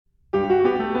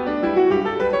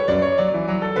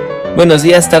Buenos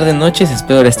días, tardes, noches,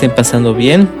 espero la estén pasando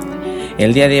bien.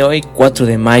 El día de hoy, 4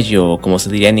 de mayo, como se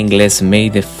diría en inglés,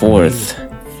 May the 4th,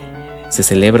 se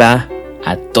celebra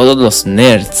a todos los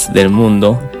nerds del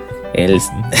mundo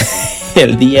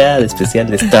el día especial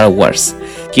de Star Wars.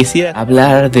 Quisiera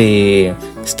hablar de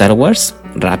Star Wars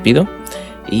rápido,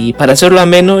 y para hacerlo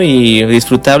ameno y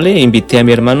disfrutable invité a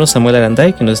mi hermano Samuel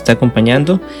Aranday, que nos está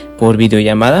acompañando por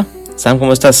videollamada. Sam,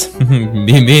 ¿cómo estás?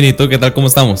 Bien, ¿y tú qué tal? ¿Cómo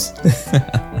estamos?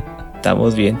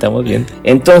 Estamos bien.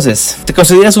 Entonces, ¿te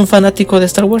consideras un fanático de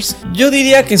Star Wars? Yo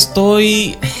diría que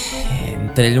estoy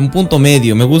entre un punto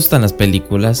medio. Me gustan las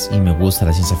películas y me gusta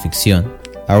la ciencia ficción.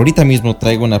 Ahorita mismo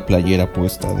traigo una playera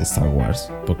puesta de Star Wars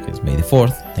porque es May the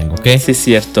 4th, tengo que. Sí,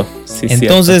 cierto. Sí,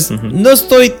 entonces, cierto. No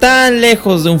estoy tan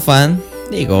lejos de un fan.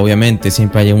 Digo, obviamente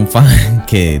siempre hay un fan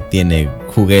que tiene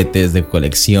juguetes de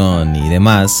colección y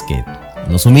demás que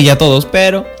nos humilla a todos,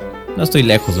 pero no estoy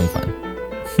lejos de un fan.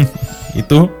 ¿Y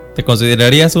tú? ¿Te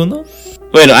considerarías uno?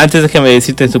 Bueno, antes déjame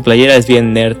decirte, tu playera es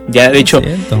bien nerd. Ya, de hecho,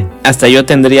 hasta yo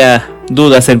tendría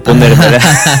dudas en ponérmela.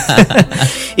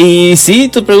 Y sí,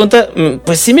 tu pregunta,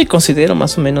 pues sí me considero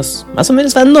más o menos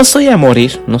fan. No soy a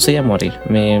morir.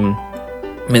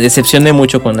 Me decepcioné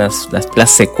mucho con las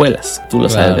secuelas. Tú lo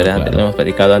sabes, ¿verdad? Claro. Lo hemos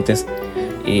platicado antes.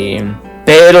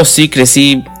 Pero sí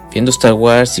crecí viendo Star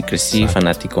Wars y crecí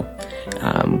fanático.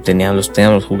 Teníamos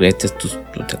los juguetes, ¿tú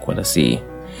te acuerdas? Sí.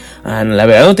 La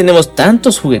verdad no teníamos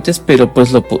tantos juguetes, pero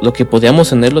pues lo que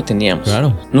podíamos tener lo teníamos.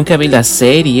 Claro. Nunca vi las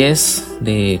series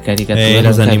de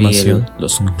caricaturas de animación,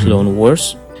 los Clone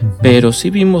Wars, pero sí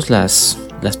vimos las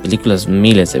películas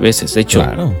miles de veces. De hecho,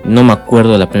 no me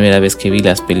acuerdo la primera vez que vi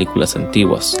las películas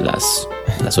antiguas,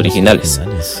 las originales.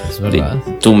 Es verdad.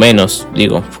 Tú menos,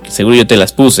 digo, porque seguro yo te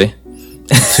las puse.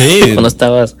 Sí. Cuando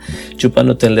estabas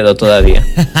chupándote el dedo todavía.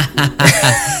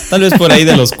 Tal vez por ahí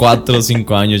de los 4 o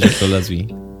 5 años yo las vi.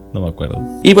 No me acuerdo.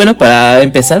 Y bueno, para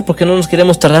empezar, porque no nos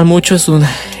queremos tardar mucho, es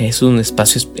un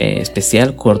espacio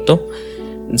especial, corto.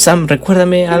 Sam,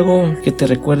 recuérdame algo que te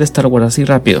recuerde Star Wars así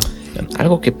rápido.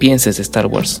 Algo que pienses de Star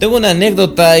Wars. Tengo una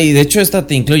anécdota y de hecho esta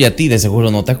te incluye a ti, de seguro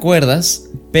no te acuerdas.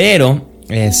 Pero,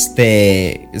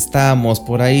 estábamos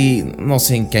por ahí, no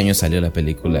sé en qué año salió la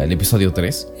película, el episodio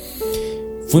 3.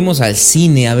 Fuimos al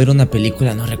cine a ver una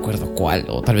película, no recuerdo cuál,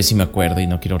 o tal vez sí me acuerdo y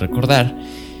no quiero recordar.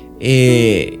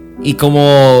 Y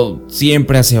como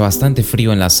siempre hace bastante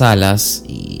frío en las salas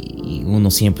y uno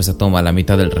siempre se toma la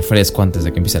mitad del refresco antes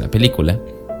de que empiece la película,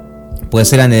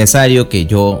 pues era necesario que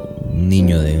yo, un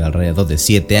niño de alrededor de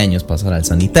 7 años, pasara al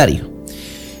sanitario.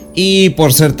 Y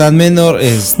por ser tan menor,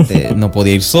 no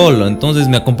podía ir solo. Entonces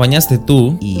me acompañaste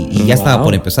tú y ya estaba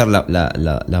por empezar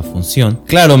la función.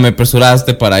 Claro, me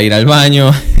apresuraste para ir al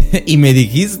baño y me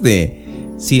dijiste: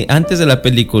 si antes de la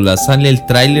película sale el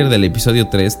tráiler del episodio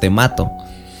 3, te mato.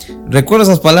 Recuerdo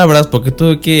esas palabras porque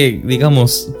tuve que,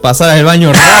 digamos, pasar al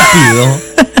baño rápido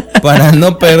para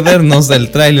no perdernos el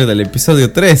tráiler del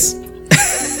episodio 3.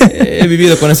 He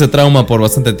vivido con ese trauma por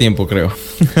bastante tiempo, creo.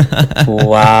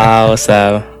 Wow, o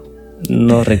sea,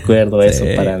 no recuerdo eso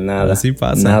para nada. Así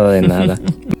pasa. Nada de nada.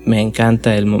 Me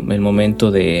encanta el momento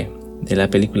de la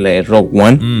película de Rogue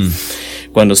One,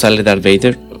 cuando sale Darth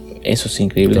Vader. Eso es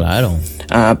increíble. Claro.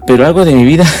 Pero algo de mi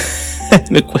vida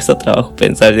me cuesta trabajo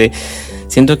pensar.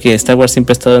 Siento que Star Wars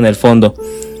siempre ha estado en el fondo.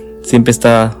 Siempre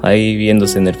está ahí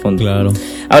viéndose en el fondo. Claro.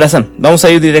 Ahora, Sam, vamos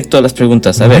a ir directo a las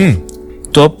preguntas. A ver,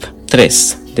 top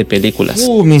 3 de películas.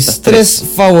 Mis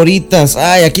 3 favoritas.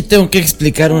 Ay, aquí tengo que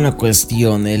explicar una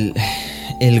cuestión.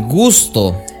 El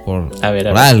gusto por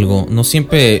algo no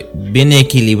siempre viene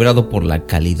equilibrado por la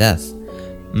calidad.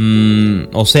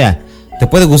 O sea, te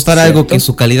puede gustar algo que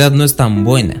su calidad no es tan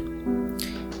buena.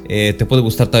 Te puede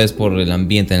gustar tal vez por el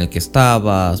ambiente en el que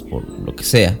estabas, por lo que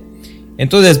sea.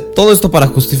 Entonces, todo esto para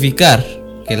justificar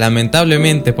que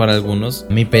lamentablemente para algunos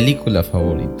mi película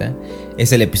favorita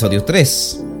es el episodio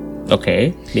 3. Ok,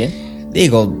 bien.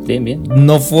 Digo, bien.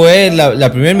 No fue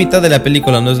la primera mitad de la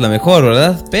película, no es la mejor,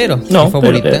 ¿verdad? Pero no, mi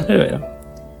favorita. Pero.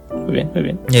 Muy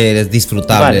bien. Es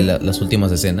disfrutable, las últimas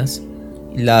escenas.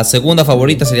 La segunda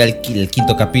favorita sería el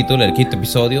quinto capítulo, el quinto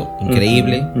episodio.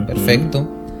 Increíble,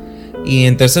 perfecto. Y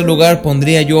en tercer lugar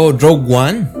pondría yo Rogue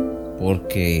One,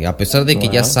 porque a pesar de que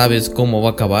ya sabes cómo va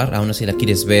a acabar, aún así la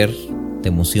quieres ver, te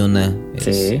emociona,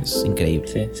 es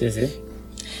increíble. Sí.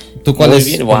 ¿Tú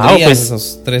cuáles pondrías pues,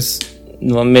 esos 3?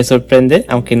 No me sorprende,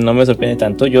 aunque no me sorprende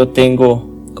tanto. Yo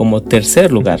tengo como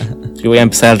tercer lugar, yo voy a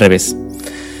empezar al revés,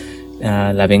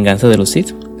 La venganza de los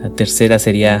Sith. La tercera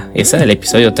sería esa, el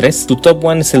episodio 3. Tu top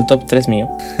 1 es el top 3 mío.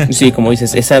 Sí, como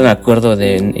dices, esa me acuerdo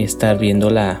de estar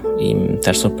viéndola y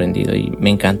estar sorprendido y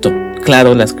me encantó.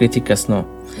 Claro, las críticas no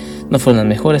fueron las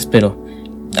mejores, pero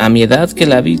a mi edad que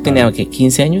la vi, tenía que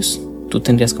 15 años, tú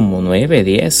tendrías como 9,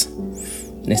 10.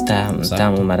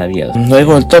 Está muy maravillado.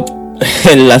 Luego el top,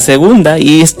 la segunda,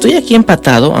 y estoy aquí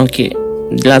empatado, aunque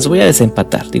las voy a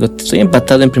desempatar. Digo, estoy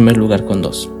empatado en primer lugar con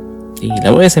 2. Y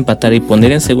la voy a desempatar y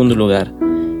poner en segundo lugar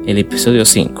el episodio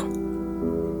 5.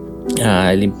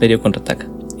 El Imperio Contraataca.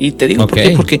 Y te digo por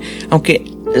qué, porque aunque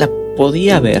la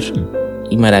podía ver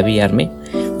y maravillarme,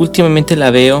 últimamente la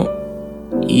veo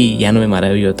y ya no me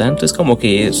maravillo tanto. Es como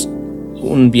que es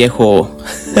un viejo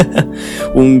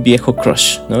un viejo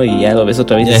crush, ¿no? Y ya lo ves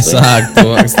otra vez.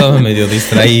 Exacto, estaba medio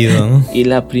distraído, ¿no? Y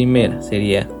la primera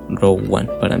sería Rogue One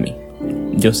para mí.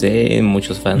 Yo sé,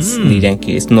 muchos fans dirían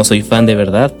que no soy fan de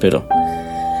verdad, pero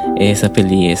esa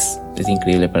peli es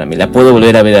increíble para mí. La puedo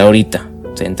volver a ver ahorita,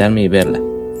 sentarme y verla,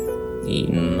 y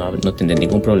no tendré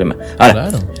ningún problema. Ahora,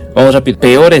 claro, vamos rápido.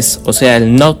 Peores, o sea,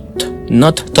 el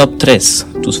not top 3,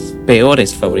 tus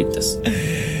peores favoritas.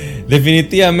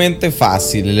 Definitivamente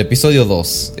fácil. El episodio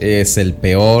 2 es el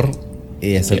peor.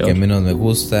 Es el que menos me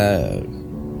gusta.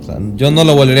 O sea, yo no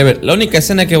lo volvería a ver. La única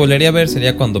escena que volvería a ver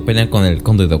sería cuando pelean con el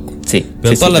Conde Dooku. Sí,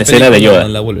 pero sí, toda sí, la película de Yoda. no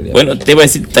la volvería a ver. Bueno, te iba a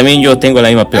decir, también yo tengo la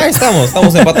misma peor.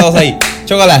 Estamos empatados ahí.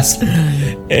 Chócalas.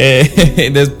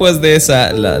 Después de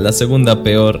esa, la segunda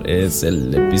peor es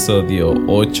el episodio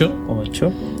 8.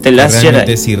 The Last Jedi.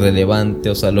 Realmente es irrelevante,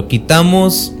 o sea, lo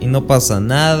quitamos y no pasa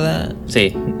nada.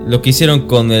 Sí. Lo que hicieron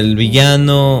con el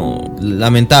villano,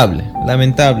 lamentable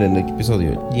el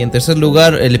episodio. Y en tercer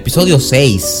lugar, el episodio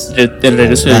 6. ¿El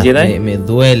regreso del Jedi? Me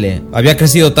duele. Había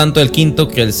crecido tanto el quinto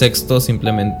que el sexto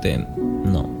simplemente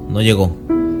no llegó.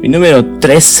 Mi número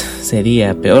 3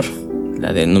 sería peor,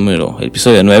 la del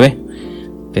episodio 9.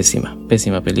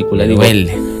 Pésima película. Me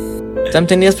duele. Sam,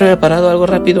 ¿tenías preparado algo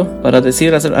rápido para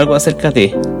decir algo acerca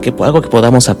de algo que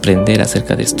podamos aprender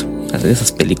acerca de esto, de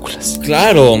esas películas?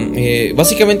 Claro,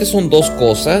 básicamente son dos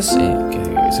cosas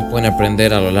que se pueden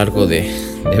aprender a lo largo de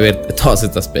ver todas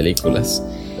estas películas.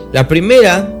 La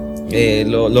primera,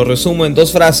 lo resumo en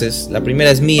 2 frases. La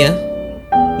primera es mía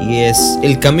y es: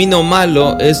 el camino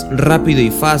malo es rápido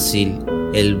y fácil,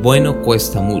 el bueno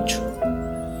cuesta mucho.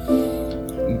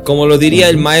 Como lo diría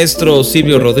el maestro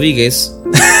Silvio Rodríguez,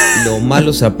 lo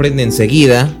malo se aprende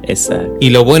enseguida. Exacto. Y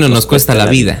lo bueno nos cuesta la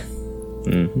vida.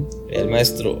 El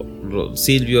maestro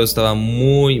Silvio estaba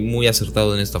muy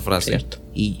acertado en esta frase. Cierto.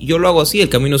 Y yo lo hago así: el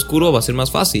camino oscuro va a ser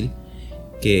más fácil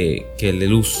que el de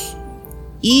luz.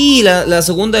 Y la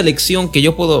segunda lección que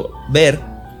yo puedo ver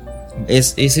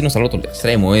es irnos al otro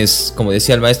extremo. Es, como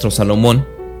decía el maestro Salomón,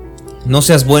 no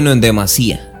seas bueno en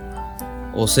demasía.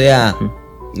 O sea,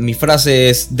 mi frase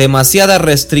es: demasiada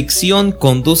restricción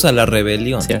conduce a la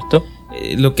rebelión. ¿Cierto?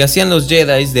 Lo que hacían los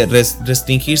Jedi de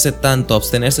restringirse tanto,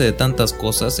 abstenerse de tantas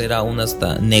cosas, era aún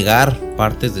hasta negar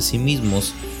partes de sí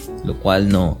mismos, lo cual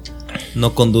no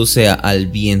conduce al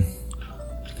bien,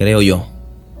 creo yo.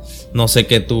 No sé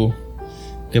qué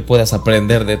puedas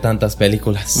aprender de tantas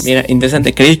películas. Mira,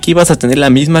 interesante. Creí que ibas a tener la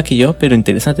misma que yo, pero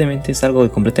interesantemente es algo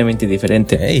completamente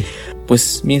diferente. Hey.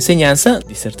 Pues mi enseñanza,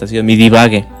 disertación, mi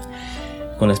divague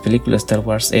con las películas Star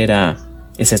Wars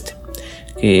es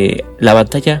que la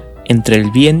batalla entre el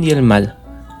bien y el mal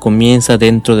comienza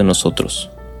dentro de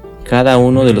nosotros. Cada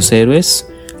uno de los héroes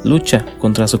lucha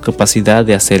contra su capacidad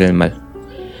de hacer el mal,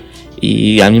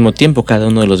 y al mismo tiempo cada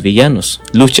uno de los villanos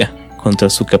lucha contra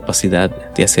su capacidad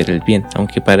de hacer el bien,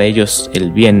 aunque para ellos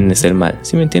el bien es el mal.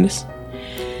 ¿Sí me entiendes?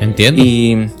 Entiendo.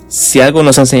 Y si algo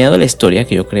nos ha enseñado la historia,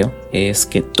 que yo creo, es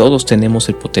que todos tenemos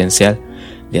el potencial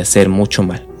de hacer mucho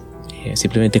mal.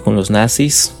 Simplemente con los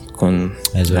nazis, con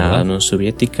la Unión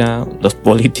Soviética, los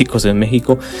políticos en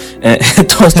México,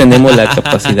 todos tenemos la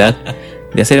capacidad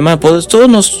de hacer mal.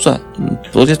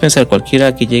 Podrías pensar,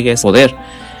 cualquiera que llegue a ese poder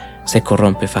se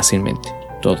corrompe fácilmente.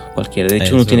 Cualquiera. De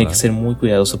hecho, uno tiene que ser muy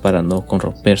cuidadoso para no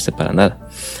corromperse para nada.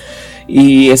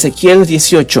 Y Ezequiel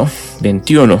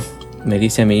 18:21 me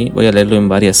dice a mí, voy a leerlo en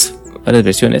varias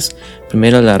versiones.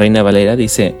 Primero, la Reina Valera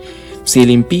dice: si el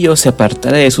impío se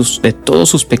apartara de todos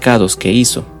sus pecados que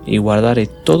hizo, y guardare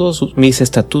todos mis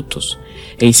estatutos,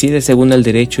 e hiciere según el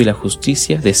derecho y la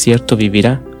justicia, de cierto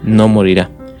vivirá, no morirá.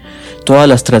 Todas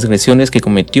las transgresiones que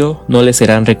cometió no le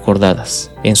serán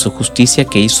recordadas, en su justicia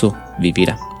que hizo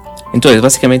vivirá. Entonces,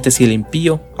 básicamente, si el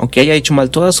impío, aunque haya hecho mal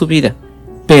toda su vida,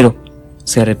 pero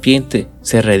se arrepiente,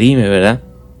 se redime, ¿verdad?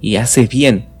 Y hace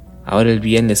bien, ahora el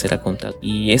bien le será contado.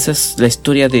 Y esa es la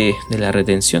historia de la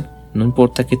redención. No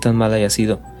importa qué tan mal haya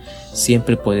sido,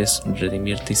 siempre puedes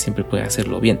redimirte y siempre puedes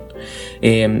hacerlo bien.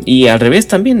 Y al revés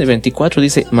también, el 24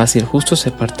 dice: mas si el justo se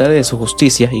apartare de su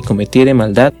justicia y cometiere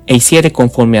maldad, e hiciere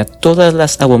conforme a todas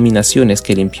las abominaciones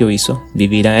que el impío hizo,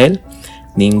 vivirá él.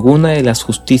 Ninguna de las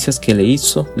justicias que le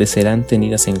hizo le serán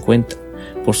tenidas en cuenta.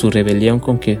 por su rebelión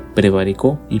con que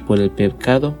prevaricó y por el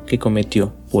pecado que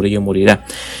cometió, por ello morirá.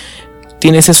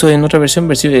 ¿Tienes eso en otra versión,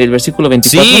 el versículo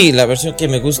 24? Sí, la versión que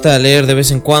me gusta leer de vez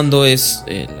en cuando es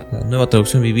la Nueva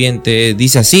Traducción Viviente.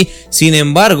 Dice así: sin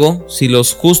embargo, si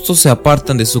los justos se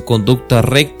apartan de su conducta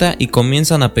recta y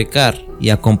comienzan a pecar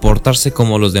y a comportarse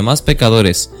como los demás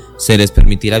pecadores, ¿se les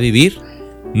permitirá vivir?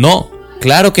 No,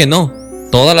 claro que no.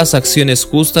 Todas las acciones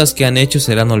justas que han hecho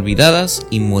serán olvidadas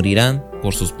y morirán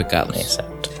por sus pecados.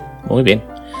 Exacto. Muy bien.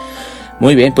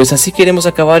 Muy bien, pues así queremos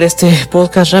acabar este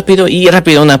podcast rápido. Y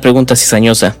rápido, una pregunta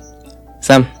cizañosa.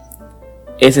 Sam,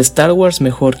 ¿es Star Wars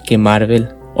mejor que Marvel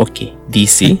o que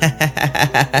DC?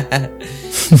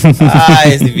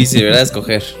 Es difícil, ¿verdad?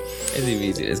 Escoger. Es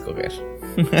difícil escoger.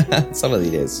 Solo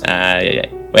diré eso. Ay.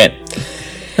 Bueno,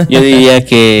 yo diría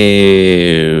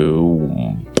que...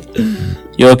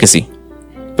 yo creo que sí.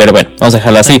 Pero bueno, vamos a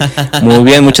dejarlo así. Muy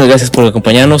bien, muchas gracias por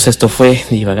acompañarnos. Esto fue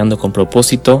Divagando con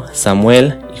Propósito.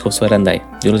 Samuel y Josué Aranday.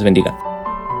 Dios los bendiga.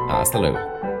 Hasta luego.